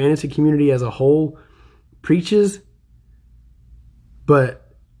think the fantasy community as a whole preaches.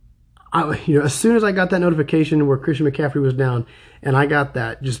 But, as soon as I got that notification where Christian McCaffrey was down, and I got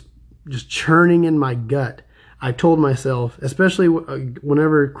that just churning in my gut, I told myself, especially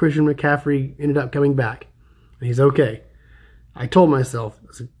whenever Christian McCaffrey ended up coming back, and he's okay, I told myself,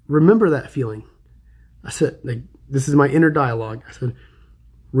 I said, remember that feeling. I said, this is my inner dialogue. I said,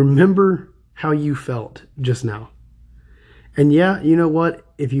 remember how you felt just now. And yeah, you know what?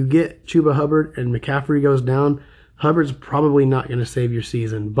 If you get Chuba Hubbard and McCaffrey goes down, Hubbard's probably not going to save your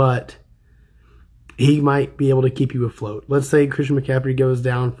season, but he might be able to keep you afloat. Let's say Christian McCaffrey goes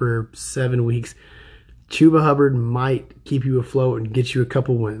down for 7 weeks. Chuba Hubbard might keep you afloat and get you a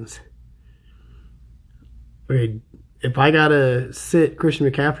couple wins. Okay, if I got to sit Christian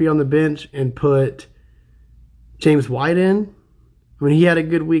McCaffrey on the bench and put James White in, he had a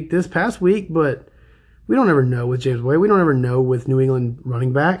good week this past week, but we don't ever know with James White. We don't ever know with New England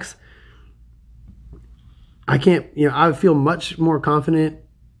running backs. I can't, I feel much more confident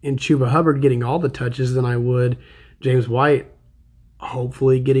in Chuba Hubbard getting all the touches than I would James White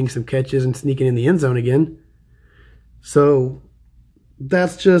hopefully getting some catches and sneaking in the end zone again. So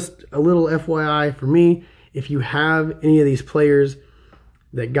that's just a little FYI for me. If you have any of these players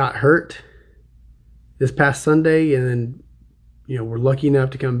that got hurt this past Sunday and then, were lucky enough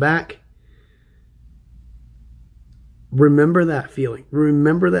to come back, remember that feeling.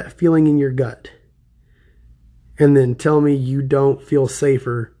 Remember that feeling in your gut. And then tell me you don't feel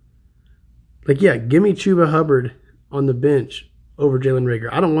safer. Give me Chuba Hubbard on the bench over Jalen Reagor.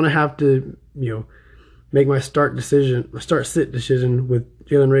 I don't want to have to, make my start sit decision with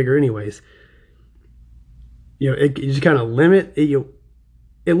Jalen Reagor anyways. It just kind of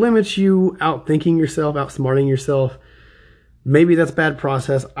it limits you outthinking yourself, outsmarting yourself. Maybe that's bad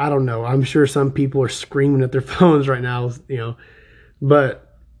process. I don't know. I'm sure some people are screaming at their phones right now,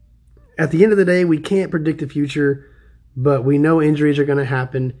 But at the end of the day, we can't predict the future, but we know injuries are going to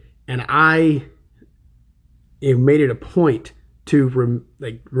happen. And I made it a point to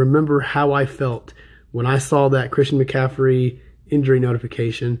remember how I felt when I saw that Christian McCaffrey injury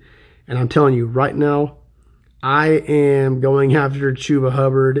notification. And I'm telling you right now, I am going after Chuba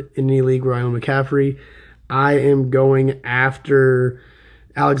Hubbard in any league where I own McCaffrey. I am going after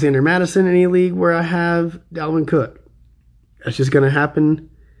Alexander Madison in any league where I have Dalvin Cook. That's just going to happen.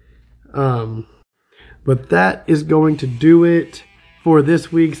 But that is going to do it for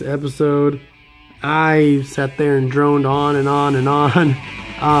this week's episode. I sat there and droned on and on and on.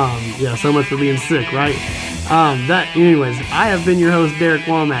 Yeah, so much for being sick, right? Anyways, I have been your host, Derek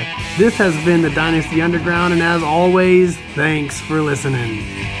Womack. This has been the Dynasty Underground, and as always, thanks for listening.